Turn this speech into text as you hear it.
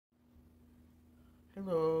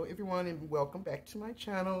Hello everyone and welcome back to my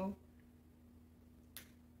channel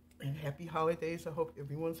and happy holidays. I hope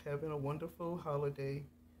everyone's having a wonderful holiday.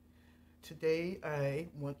 Today I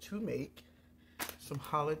want to make some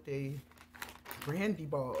holiday brandy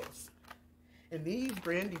balls, and these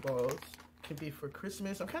brandy balls can be for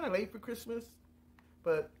Christmas. I'm kind of late for Christmas,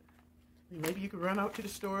 but maybe you could run out to the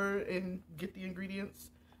store and get the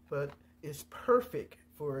ingredients, but it's perfect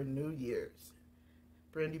for New Year's.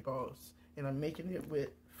 Brandy balls. And I'm making it with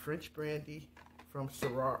French brandy from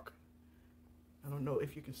CIROC. I don't know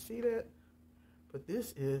if you can see that, but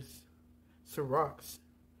this is CIROC's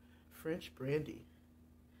French brandy.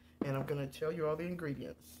 And I'm going to tell you all the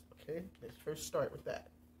ingredients. Okay, let's first start with that.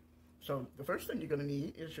 So the first thing you're going to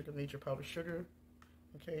need is you're going to need your powdered sugar.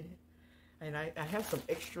 Okay, and I have some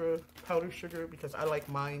extra powdered sugar because I like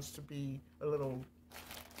mine to be a little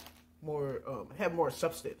more, have more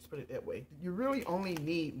substance, put it that way. You really only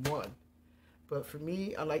need one. But for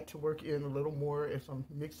me, I like to work in a little more as I'm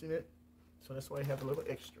mixing it. So that's why I have a little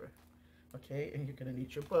extra. Okay, and you're going to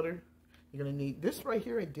need your butter. You're going to need this right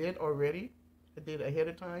here. I did already. I did ahead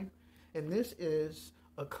of time. And this is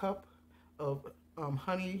a cup of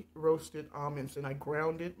honey roasted almonds. And I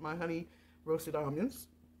grounded my honey roasted almonds.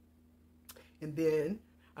 And then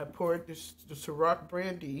I poured the CIROC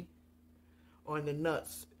brandy on the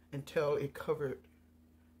nuts until it covered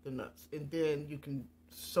the nuts. And then you can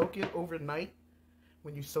soak it overnight.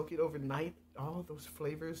 When you soak it overnight, all those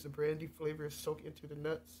flavors, the brandy flavors, soak into the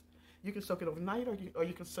nuts. You can soak it overnight, or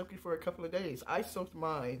you can soak it for a couple of days. I soaked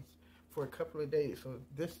mine for a couple of days, so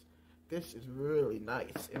this is really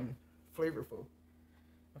nice and flavorful.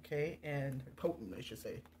 Okay, and potent, I should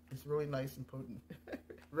say. It's really nice and potent.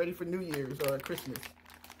 Ready for New Year's or Christmas.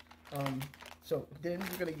 So then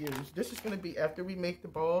we're gonna use. This is gonna be after we make the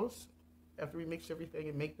balls. After we mix everything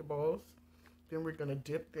and make the balls, then we're gonna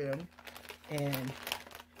dip them. And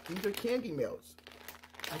these are candy melts.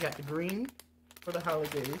 I got the green for the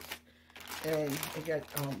holidays, and I got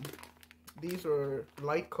these are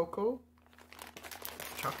light cocoa,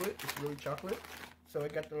 chocolate. It's really chocolate. So I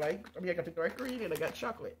got the light. I got the dark green, and I got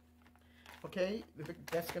chocolate. Okay,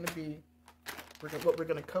 that's gonna be what we're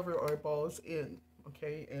gonna cover our balls in.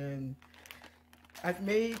 Okay, and I've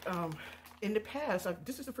made in the past.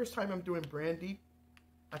 This is the first time I'm doing brandy.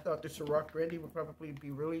 I thought the CIROC brandy would probably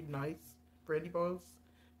be really nice. Brandy balls,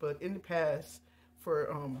 but in the past for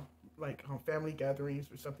family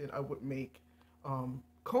gatherings or something, I would make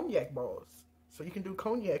cognac balls. So you can do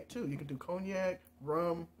cognac too. You can do cognac,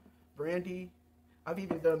 rum, brandy. I've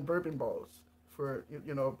even done bourbon balls for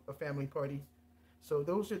a family party. So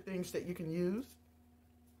those are things that you can use.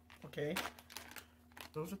 Okay,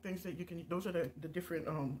 those are things that you can. Those are the different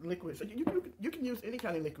liquids. So you can use any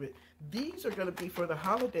kind of liquid. These are going to be for the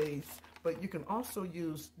holidays, but you can also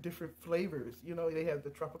use different flavors. You know, they have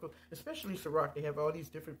the tropical, especially CIROC. They have all these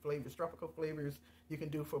different flavors, tropical flavors you can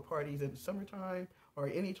do for parties in the summertime or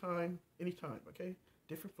anytime. Okay,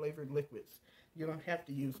 different flavored liquids. You don't have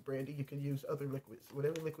to use brandy. You can use other liquids.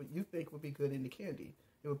 Whatever liquid you think would be good in the candy.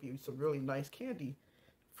 It would be some really nice candy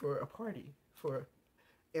for a party, for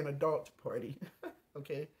an adult party.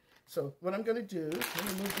 Okay, so what I'm going to do, I'm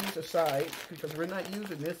going to move these aside because we're not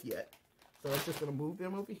using this yet. So I'm just going to move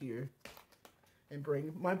them over here and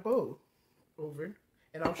bring my bowl over,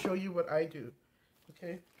 and I'll show you what I do.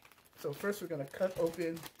 Okay, so first we're going to cut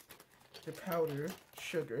open the powdered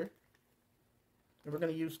sugar, and we're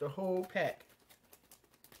going to use the whole pack.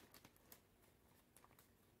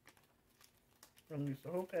 I'm going to use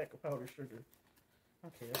the whole pack of powdered sugar.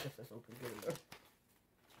 Okay, I guess that's open good enough.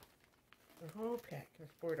 The whole pack.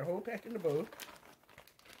 Let's pour the whole pack in the bowl.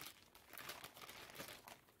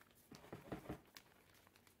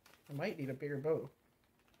 I might need a bigger bowl.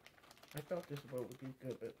 I thought this bowl would be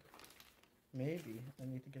good, but maybe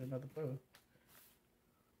I need to get another bowl.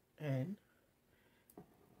 And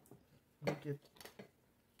let me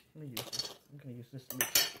use this. I'm going to use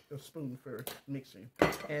this spoon for mixing.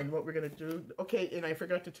 And what we're going to do, okay, and I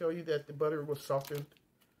forgot to tell you that the butter was softened.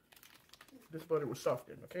 This butter was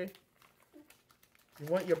softened, okay? You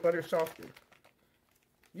want your butter softened.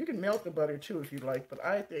 You can melt the butter too if you like, but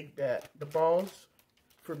I think that the balls,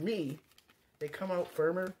 for me, they come out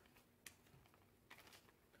firmer.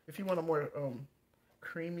 If you want a more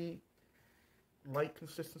creamy, light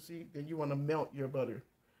consistency, then you want to melt your butter.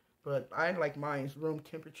 But I like mine's room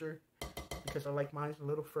temperature because I like mine's a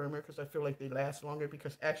little firmer because I feel like they last longer,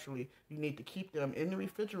 because actually you need to keep them in the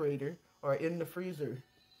refrigerator or in the freezer.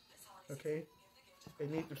 Okay? They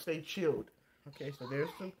need to stay chilled. Okay, so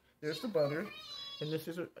there's the butter, and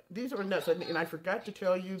these are nuts. And I forgot to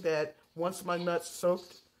tell you that once my nuts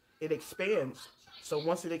soaked, it expands. So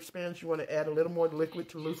once it expands, you want to add a little more liquid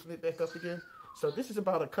to loosen it back up again. So this is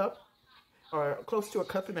about a cup, or close to a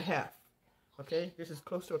cup and a half. Okay, this is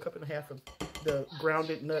close to a cup and a half of the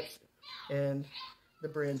grounded nuts and the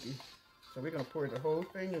brandy. So we're going to pour the whole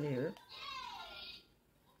thing in here.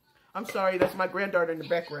 I'm sorry, that's my granddaughter in the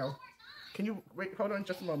background. Can you wait? Hold on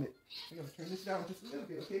just a moment. I'm going to turn this down just a little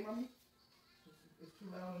bit, okay, Mommy? It's too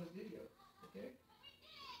loud on the video, okay? I'm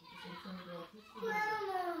just going to turn it down just a little bit.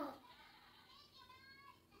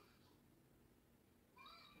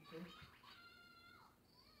 Okay.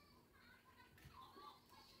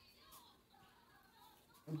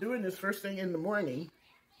 I'm doing this first thing in the morning,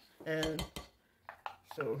 and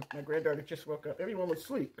so my granddaughter just woke up. Everyone was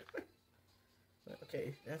asleep.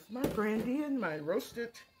 Okay, that's my brandy and my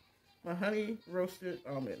honey roasted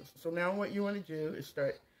almonds. So now what you want to do is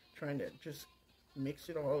start trying to just mix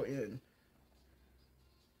it all in.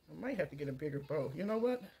 I might have to get a bigger bowl. You know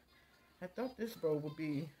what? I thought this bowl would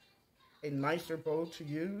be a nicer bowl to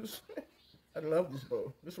use. I love this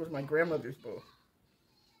bowl. This was my grandmother's bowl.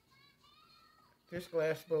 This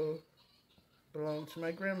glass bowl belonged to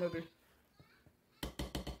my grandmother. I'm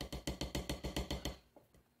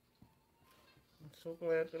so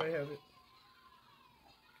glad that I have it.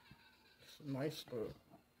 It's a nice bowl.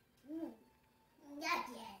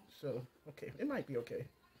 So, okay, it might be okay.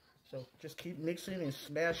 So just keep mixing and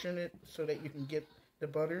smashing it so that you can get the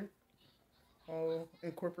butter all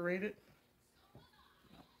incorporated.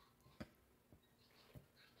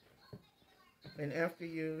 And after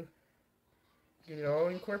you get it all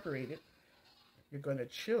incorporated, you're going to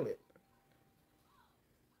chill it.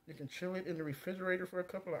 You can chill it in the refrigerator for a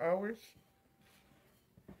couple of hours,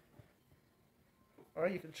 or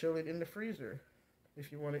you can chill it in the freezer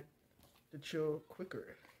if you want it to chill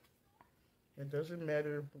quicker. It doesn't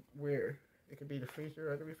matter where. It could be the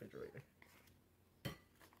freezer or the refrigerator.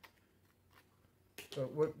 So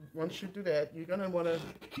once you do that, you're going to want to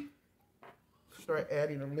start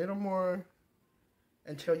adding a little more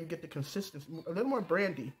until you get the consistency, a little more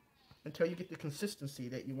brandy until you get the consistency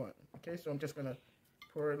that you want. Okay, so I'm just going to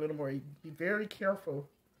pour a little more. Be very careful,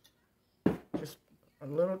 just a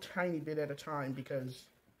little tiny bit at a time, because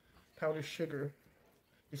powdered sugar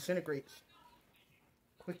disintegrates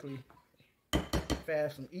quickly,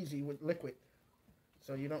 fast and easy with liquid.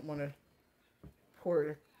 So you don't want to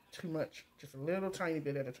pour too much, just a little tiny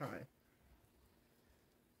bit at a time.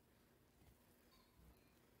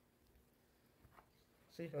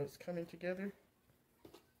 See how it's coming together?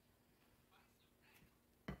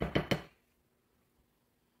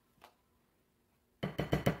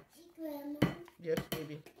 Yes,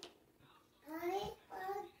 baby.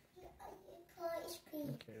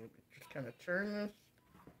 Okay, just kind of turn this.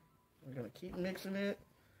 We're going to keep mixing it.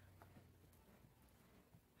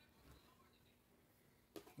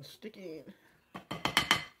 And sticking.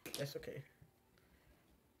 That's okay.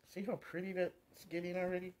 See how pretty that's getting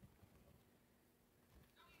already?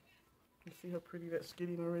 You see how pretty that's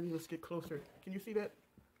getting already? Let's get closer. Can you see that?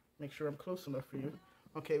 Make sure I'm close enough for you.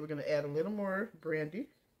 Okay, we're going to add a little more brandy.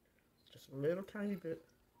 Just a little tiny bit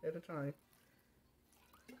at a time.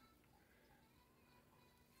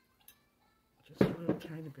 Just a little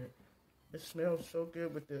tiny bit. It smells so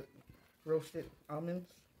good with the roasted almonds.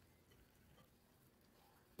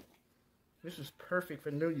 This is perfect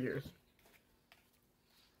for New Year's.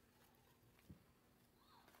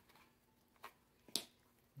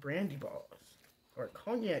 Brandy balls or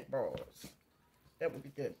cognac balls. That would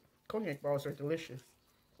be good. Cognac balls are delicious.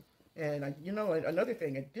 And you know, another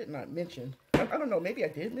thing I did not mention. I don't know, maybe I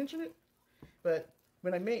did mention it, but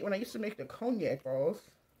when I used to make the cognac balls,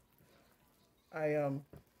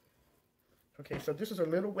 okay, so this is a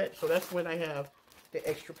little wet, so that's when I have the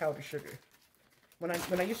extra powdered sugar. When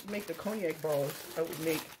I used to make the cognac balls, I would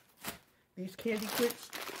make these candy quicks.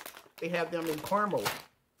 They have them in caramel,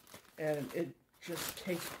 and it just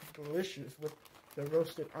tastes delicious with the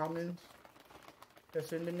roasted almonds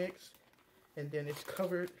that's in the mix, and then it's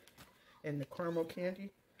covered in the caramel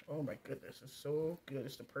candy. Oh my goodness, it's so good.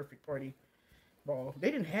 It's the perfect party ball.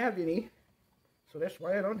 They didn't have any, so that's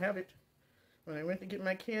why I don't have it. When I went to get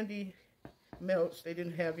my candy melts, they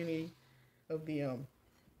didn't have any of the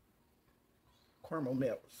caramel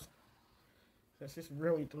melts. That's just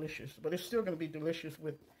really delicious, but it's still going to be delicious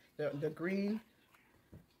with the green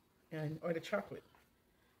or the chocolate.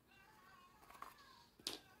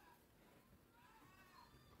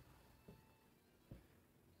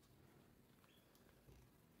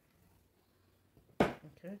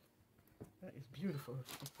 Okay, that is beautiful.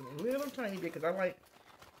 Just put a little tiny bit, because I like.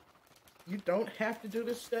 You don't have to do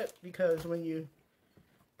this step, because when you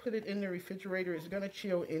put it in the refrigerator, it's gonna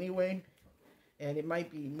chill anyway, and it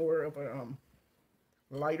might be more of a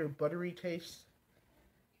lighter buttery taste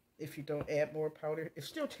if you don't add more powder. It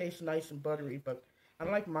still tastes nice and buttery, but I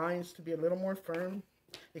like mine to be a little more firm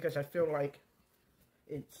because I feel like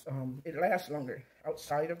it lasts longer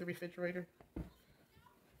outside of the refrigerator.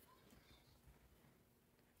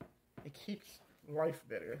 It keeps life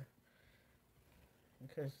better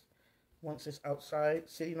because once it's outside,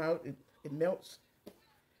 sitting out, it melts.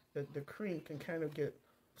 The cream can kind of get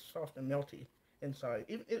soft and melty inside.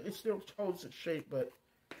 It still holds its shape, but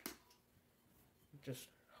it just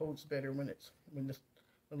holds better when it's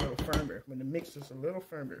a little firmer, when the mix is a little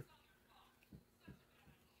firmer.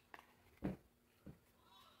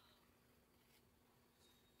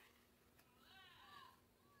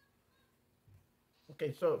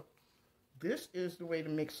 Okay, so this is the way the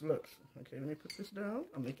mix looks. Okay, let me put this down.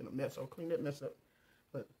 I'm making a mess. I'll clean that mess up.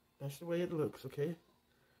 But that's the way it looks, okay?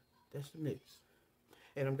 That's the mix.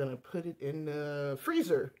 And I'm going to put it in the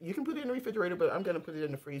freezer. You can put it in the refrigerator, but I'm going to put it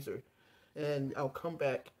in the freezer. And I'll come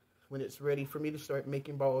back when it's ready for me to start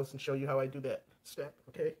making balls and show you how I do that step,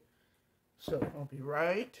 okay? So I'll be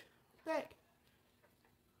right back.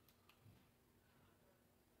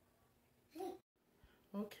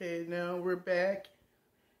 Okay, now we're back.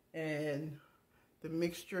 And the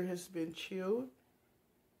mixture has been chilled.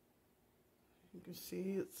 You can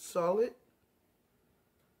see it's solid.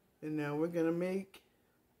 And now we're going to make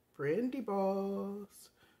brandy balls.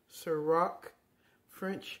 CIROC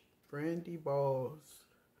French Brandy Balls.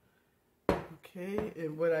 Okay,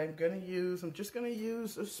 and what I'm going to use, I'm just going to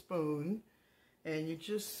use a spoon. And you're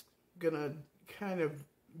just going to kind of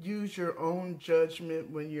use your own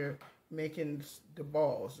judgment when you're making the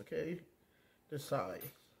balls, okay? The size.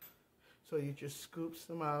 So you just scoop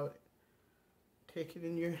some out, take it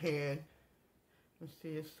in your hand, and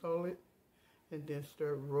see it's solid, and then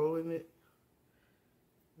start rolling it.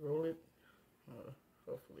 Roll it.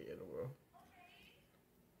 Hopefully it will.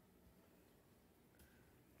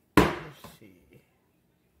 Let's see.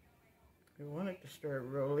 We want it to start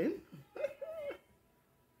rolling.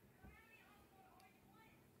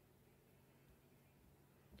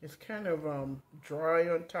 It's kind of dry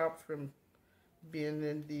on top from being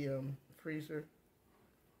in the freezer.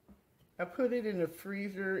 I put it in the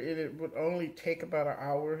freezer and it would only take about an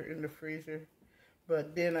hour in the freezer,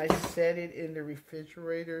 but then I set it in the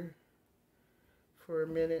refrigerator for a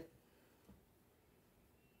minute.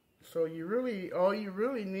 So all you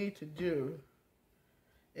really need to do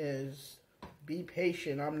is be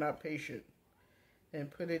patient. I'm not patient.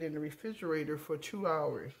 And put it in the refrigerator for 2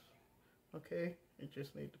 hours. Okay? You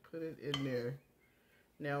just need to put it in there.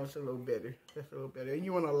 Now it's a little better. That's a little better. And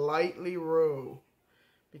you want to lightly roll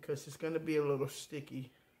because it's going to be a little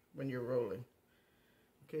sticky when you're rolling.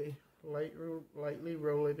 Okay, lightly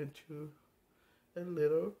roll it into a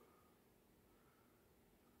little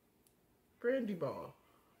brandy ball.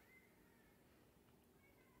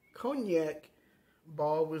 Cognac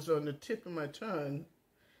ball was on the tip of my tongue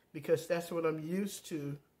because that's what I'm used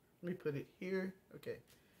to. Let me put it here. Okay,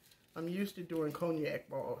 I'm used to doing cognac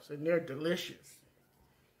balls and they're delicious.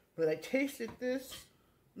 But I tasted this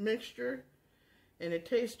mixture, and it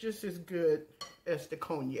tastes just as good as the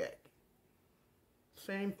cognac.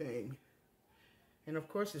 Same thing. And of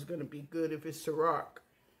course, it's going to be good if it's CIROC.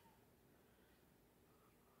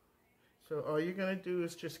 So all you're going to do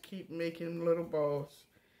is just keep making little balls,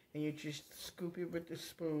 and you just scoop it with the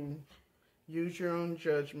spoon. Use your own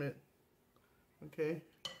judgment. Okay?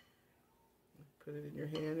 Put it in your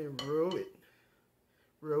hand and roll it.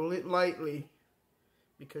 Roll it lightly,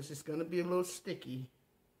 because it's going to be a little sticky.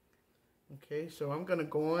 Okay, so I'm going to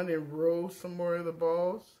go on and roll some more of the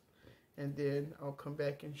balls, and then I'll come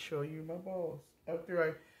back and show you my balls.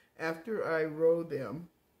 After I roll them,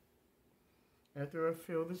 after I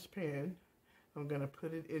fill this pan, I'm going to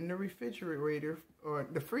put it in the refrigerator, or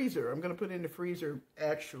the freezer. I'm going to put it in the freezer,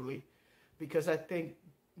 actually, because I think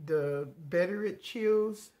the better it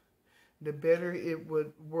chills, the better it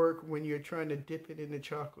would work when you're trying to dip it in the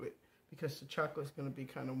chocolate. Because the chocolate's going to be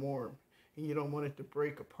kind of warm. And you don't want it to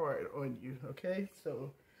break apart on you. Okay?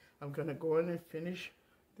 So I'm going to go in and finish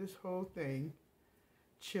this whole thing.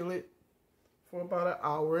 Chill it for about an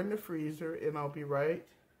hour in the freezer. And I'll be right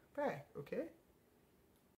back. Okay?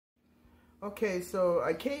 Okay, so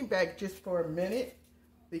I came back just for a minute.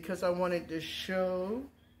 Because I wanted to show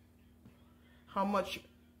how much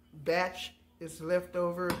batch is left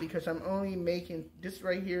over. Because I'm only making, this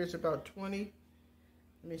right here is about 20.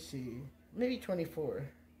 Let me see, maybe 24.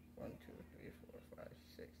 1, 2, 3, 4, 5,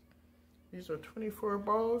 6. These are 24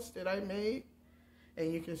 balls that I made.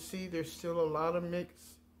 And you can see there's still a lot of mix.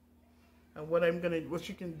 And what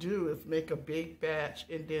you can do is make a big batch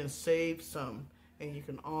and then save some. and you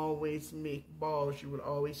can always make balls. You would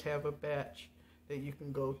always have a batch that you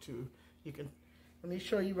can go to. Let me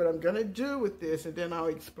show you what I'm gonna do with this, and then I'll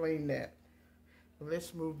explain that.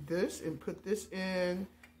 Let's move this and put this in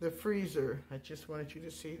the freezer. I just wanted you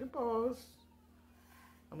to see the balls.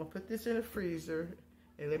 I'm gonna put this in the freezer,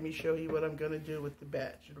 and let me show you what I'm gonna do with the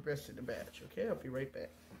batch, the rest of the batch. Okay, I'll be right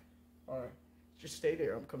back. All right, just stay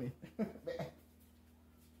there. I'm coming back.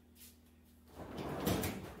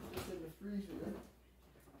 It's in the freezer.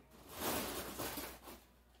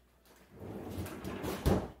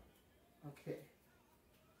 Okay.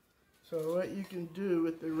 So what you can do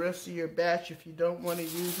with the rest of your batch, if you don't want to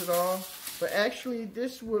use it all, but actually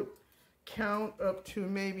this would count up to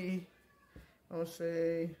maybe, I'll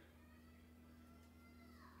say,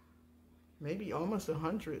 maybe almost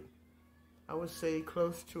 100. I would say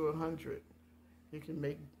close to 100. You can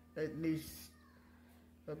make at least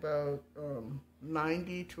about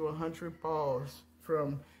 90 to 100 balls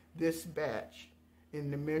from this batch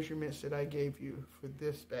in the measurements that I gave you for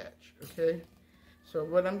this batch, okay? So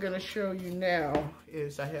what I'm going to show you now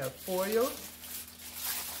is I have foil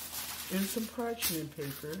and some parchment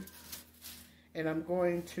paper, and I'm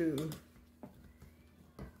going to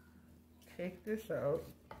take this out.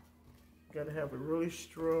 Got to have a really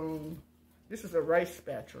strong, this is a rice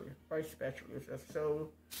spatula. Rice spatulas are so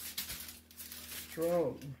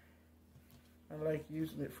strong. I like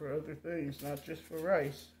using it for other things, not just for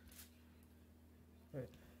rice. But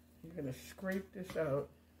you're going to scrape this out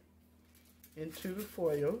into the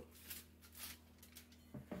foil.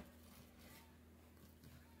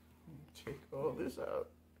 Take all this out.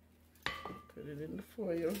 Put it in the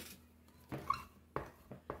foil.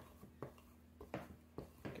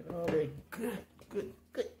 Get all that good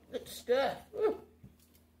stuff. Ooh.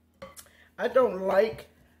 I don't like,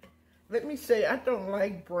 let me say, I don't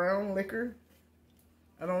like brown liquor.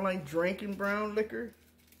 I don't like drinking brown liquor,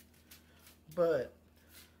 but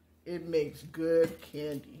it makes good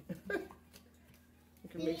candy. You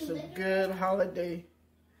can make some good holiday,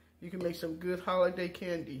 you can make some good holiday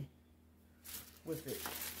candy with it.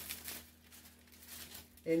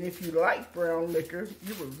 And if you like brown liquor,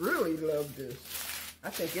 you would really love this.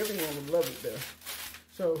 I think everyone would love it though.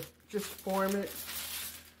 So just form it.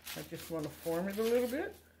 I just want to form it a little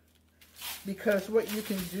bit. Because what you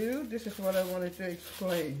can do, this is what I wanted to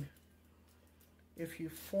explain. If you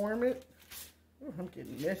form it, oh, I'm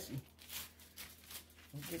getting messy.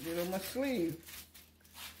 I'm getting it on my sleeve.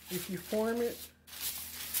 If you form it,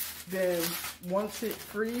 then once it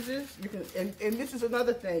freezes, you can, and this is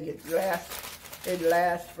another thing, it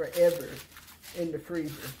lasts forever in the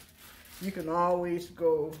freezer. You can always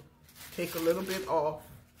go take a little bit off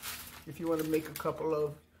if you want to make a couple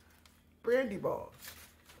of brandy balls.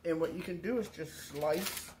 And what you can do is just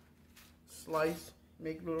slice,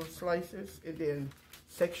 make little slices, and then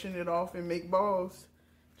section it off and make balls.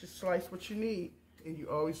 Just slice what you need, and you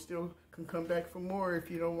always still can come back for more if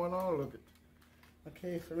you don't want all of it.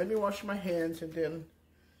 Okay, so let me wash my hands and then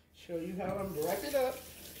show you how I'm gonna wrap it up,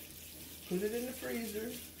 put it in the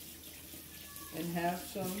freezer, and have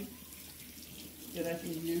some that I can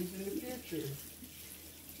use in the future.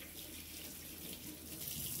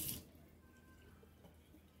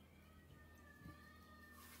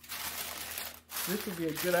 This would be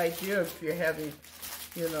a good idea if you're having,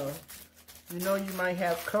 you know you might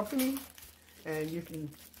have company, and you can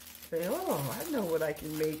say, oh, I know what I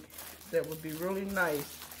can make that would be really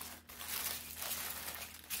nice.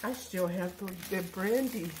 I still have the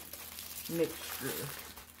brandy mixture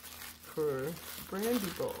for brandy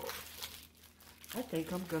balls. I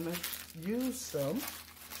think I'm gonna use some.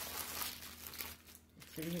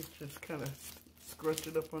 See, just kind of scrunch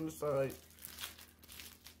it up on the side.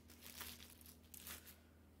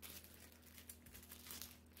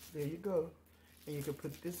 There you go. And you can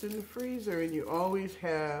put this in the freezer, and you always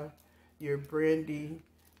have your brandy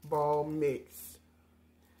ball mix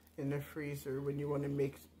in the freezer when you want to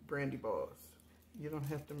make brandy balls. You don't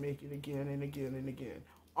have to make it again and again and again.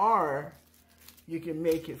 Or you can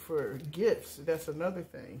make it for gifts. That's another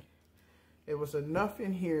thing. There was enough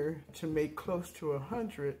in here to make close to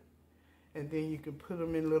 100, and then you can put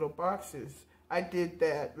them in little boxes. I did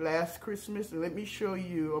that last Christmas, and let me show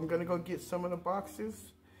you. I'm gonna go get some of the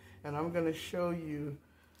boxes, and I'm gonna show you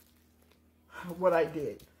what I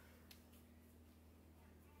did.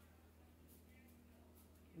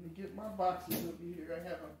 Let me get my boxes over here. I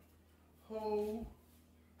have a whole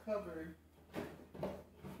cupboard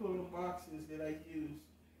full of boxes that I used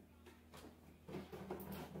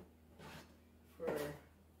for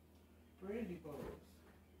brandy balls.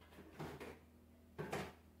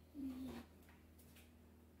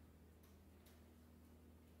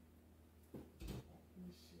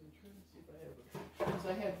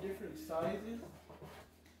 I have different sizes.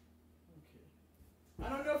 Okay. I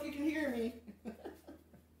don't know if you can hear me.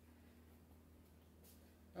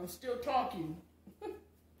 I'm still talking.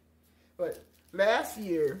 But last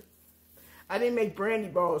year, I didn't make brandy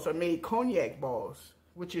balls. I made cognac balls,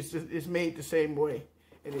 which is made the same way,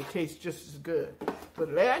 and it tastes just as good.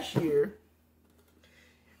 But last year,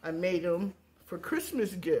 I made them for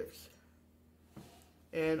Christmas gifts.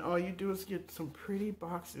 And all you do is get some pretty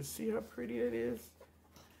boxes. See how pretty it is?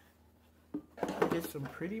 Get some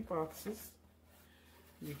pretty boxes.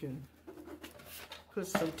 You can put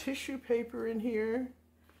some tissue paper in here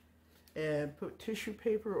and put tissue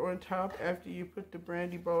paper on top after you put the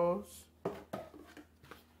brandy balls.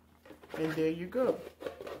 And there you go.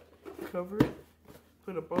 Cover it,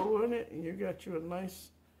 put a bow on it, and you got you a nice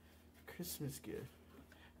Christmas gift.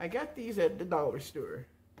 I got these at the dollar store.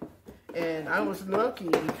 And I was lucky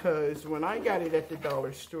because when I got it at the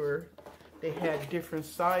dollar store, they had different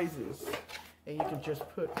sizes. And you can just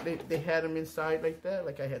put, they had them inside like that.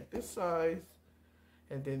 Like I had this size,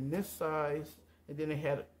 and then this size, and then they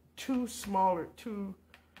had two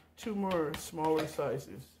more smaller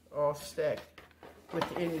sizes, all stacked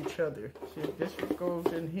within each other. So this goes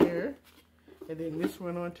in here, and then this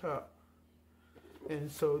one on top.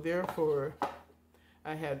 And so therefore,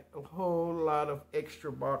 I had a whole lot of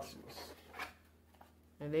extra boxes.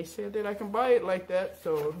 And they said that I can buy it like that,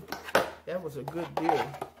 so that was a good deal.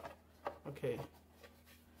 Okay.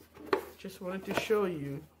 Just wanted to show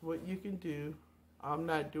you what you can do. I'm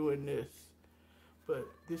not doing this, but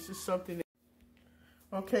this is something that...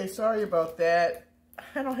 Okay, sorry about that.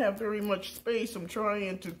 I don't have very much space. I'm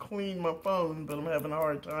trying to clean my phone, but I'm having a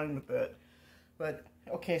hard time with that. But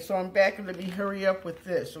okay, so I'm back, and let me hurry up with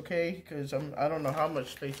this, okay? Because I don't know how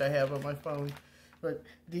much space I have on my phone. But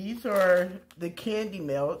these are the candy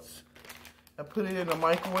melts. I put it in a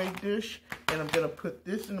microwave dish, and I'm going to put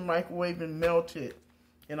this in the microwave and melt it.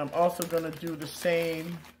 And I'm also going to do the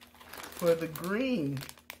same for the green,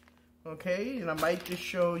 okay? And I might just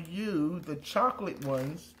show you the chocolate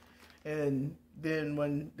ones. And then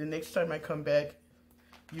when the next time I come back,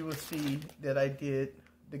 you will see that I did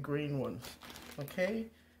the green ones. Okay,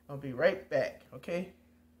 I'll be right back, okay?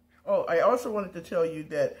 Oh, I also wanted to tell you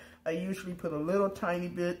that I usually put a little tiny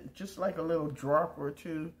bit, just like a little drop or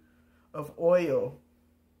two of oil.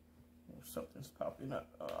 Something's popping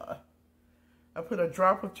up. I put a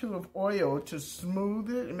drop or two of oil to smooth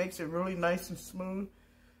it. It makes it really nice and smooth.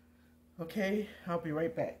 Okay, I'll be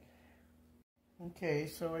right back. Okay,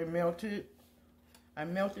 so I melted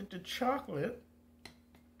the chocolate.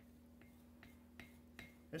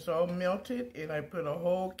 It's all melted, and I put a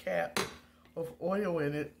whole cap of oil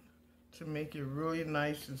in it to make it really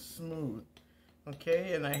nice and smooth.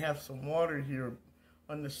 Okay, and I have some water here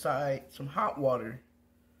on the side, some hot water,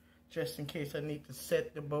 just in case I need to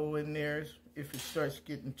set the bowl in there if it starts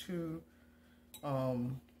getting too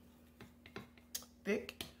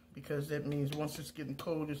thick, because that means once it's getting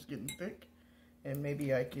cold, it's getting thick, and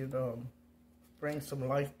maybe I can bring some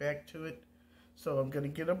life back to it. So I'm going to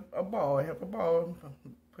get a ball. I have a ball.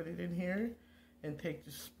 Put it in here and take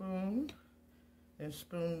the spoon and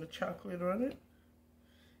spoon the chocolate on it.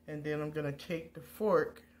 And then I'm going to take the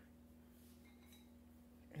fork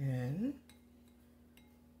and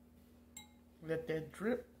let that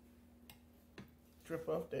drip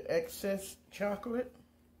off the excess chocolate.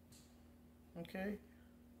 Okay.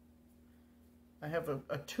 I have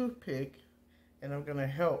a toothpick, and I'm going to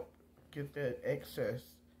help get that excess.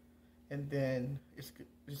 And then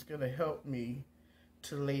it's going to help me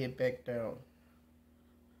to lay it back down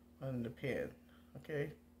on the pan,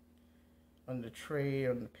 okay? On the tray,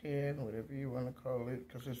 on the pan, whatever you want to call it,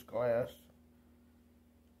 because it's glass.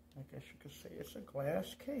 I guess you could say it's a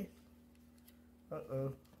glass case.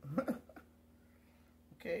 Uh-oh.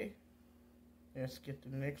 Okay, let's get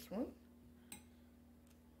the next one.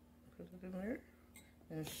 Put it in there.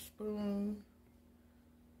 And spoon.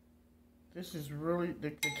 This is really,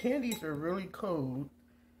 the candies are really cold,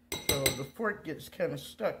 so the fork gets kind of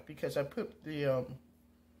stuck because I put the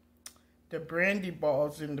brandy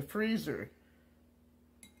balls in the freezer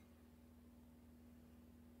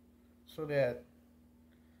so that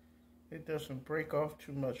it doesn't break off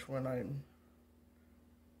too much when I'm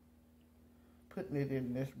putting it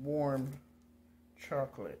in this warm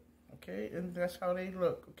chocolate, okay? And that's how they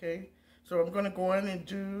look, okay? So I'm going to go in and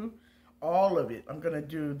do all of it. I'm going to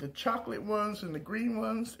do the chocolate ones and the green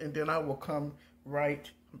ones, and then I will come right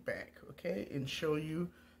back, okay, and show you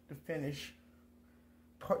the finished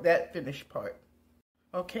part, that finished part.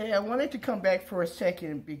 Okay, I wanted to come back for a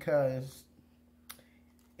second because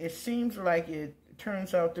it seems like it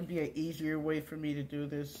turns out to be an easier way for me to do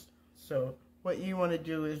this. So what you want to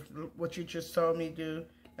do is what you just saw me do.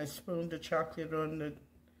 I spoon the chocolate on the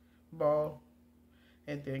ball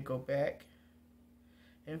and then go back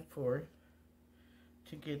and forth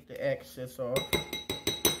to get the excess off.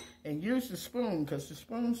 And use the spoon, because the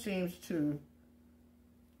spoon seems to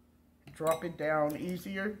drop it down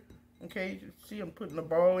easier. Okay, see I'm putting the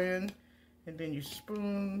ball in, and then you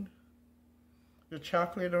spoon the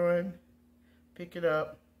chocolate on, pick it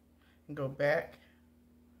up, and go back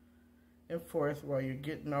and forth while you're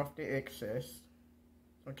getting off the excess.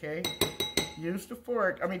 Okay, use the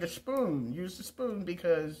fork, the spoon. Use the spoon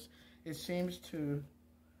because it seems to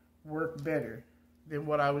work better than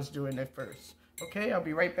what I was doing at first. Okay, I'll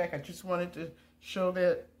be right back. I just wanted to show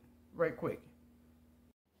that right quick.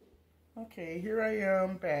 Okay, here I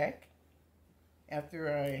am back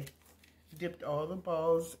after I dipped all the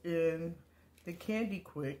balls in the Candy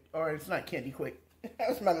Quick, or it's not Candy Quick. That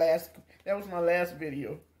was my last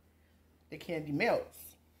video. The Candy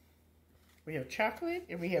Melts. We have chocolate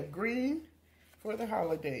and we have green for the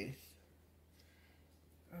holidays.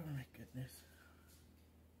 Oh my goodness.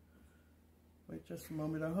 Wait just a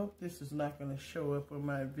moment. I hope this is not going to show up on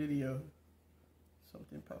my video.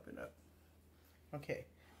 Something popping up. Okay,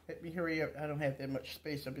 let me hurry up. I don't have that much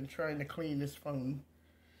space. I've been trying to clean this phone.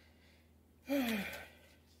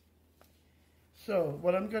 So,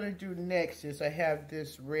 what I'm going to do next is I have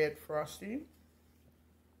this red frosting.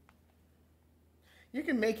 You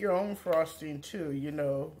can make your own frosting too, you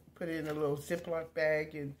know. Put it in a little Ziploc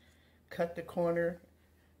bag and cut the corner,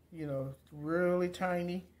 you know, really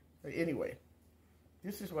tiny. But anyway,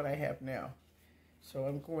 this is what I have now. So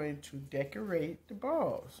I'm going to decorate the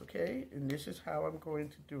balls, okay? And this is how I'm going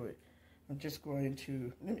to do it. I'm just going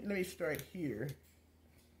to, let me start here.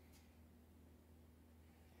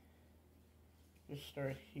 Just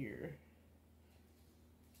start here.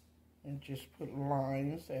 And just put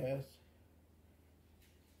lines as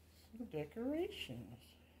some decorations.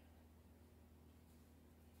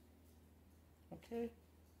 Okay?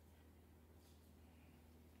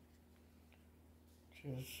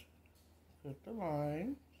 Just put the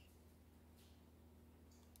lines.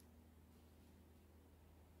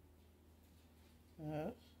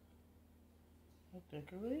 That's a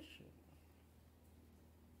decoration.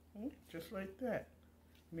 Okay, just like that.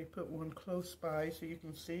 Let me put one close by so you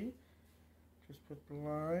can see. Just put the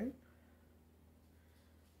line,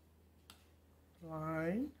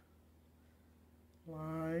 line,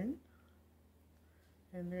 line,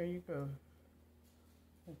 and there you go.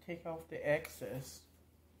 And take off the excess.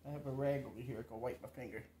 I have a rag over here. I can wipe my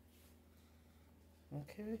finger.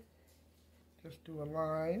 Okay. Just do a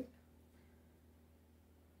line,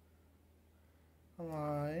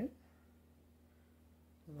 line,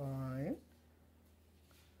 line,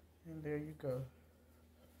 and there you go.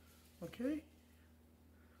 Okay.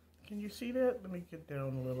 Can you see that? Let me get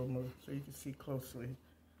down a little more so you can see closely.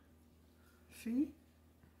 See?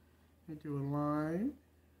 I do a line.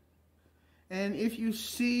 And if you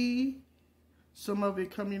see some of it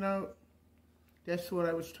coming out, that's what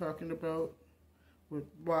I was talking about. With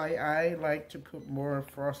why I like to put more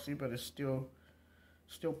frosting, but it's still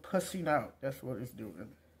pussing out. That's what it's doing.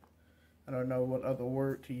 I don't know what other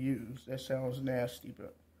word to use. That sounds nasty,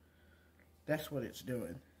 but that's what it's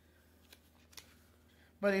doing.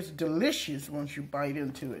 But it's delicious once you bite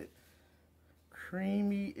into it.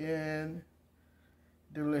 Creamy and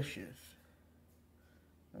delicious.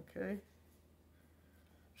 Okay.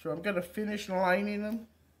 So I'm going to finish lining them.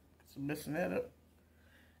 So I'm messing that up.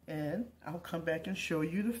 And I'll come back and show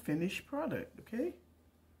you the finished product, okay?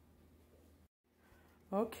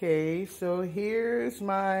 Okay, so here's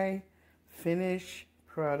my finished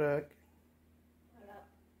product.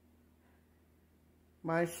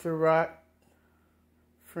 My CIROC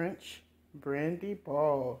French Brandy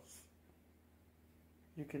Balls.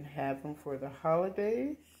 You can have them for the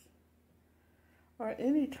holidays or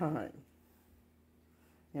anytime.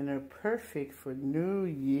 And they're perfect for New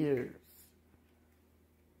Year's.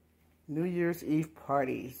 New Year's Eve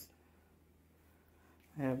parties.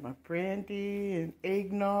 I have my brandy and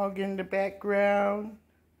eggnog in the background.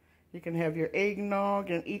 You can have your eggnog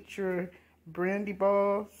and eat your brandy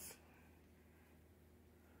balls.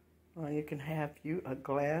 Or you can have you a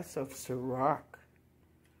glass of CIROC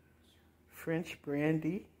French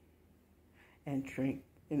brandy and drink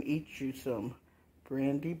and eat you some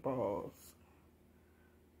brandy balls.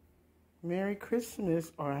 Merry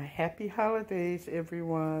Christmas or Happy Holidays,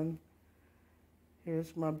 everyone.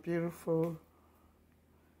 Here's my beautiful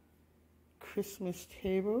Christmas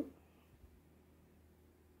table.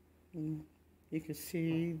 And you can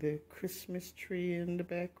see the Christmas tree in the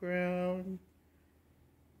background.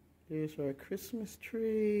 There's our Christmas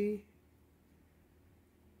tree.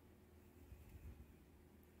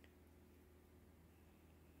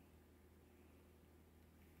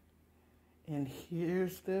 And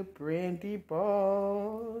here's the brandy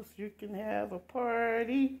balls. You can have a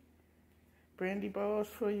party. Brandy balls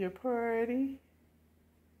for your party.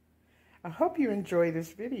 I hope you enjoy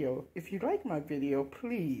this video. If you like my video,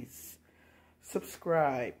 please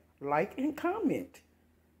subscribe, like, and comment.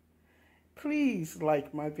 Please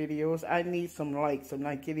like my videos. I need some likes. I'm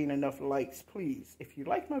not getting enough likes, please. If you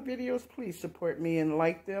like my videos, please support me and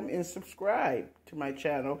like them and subscribe to my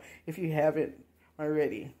channel if you haven't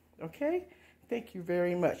already. Okay? Thank you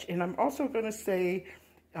very much. And I'm also going to say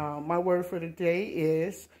my word for the day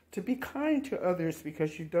is to be kind to others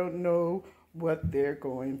because you don't know what they're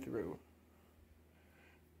going through.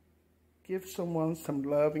 Give someone some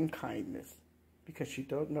love and kindness because you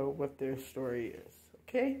don't know what their story is.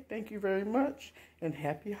 Okay? Thank you very much and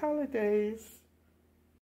happy holidays.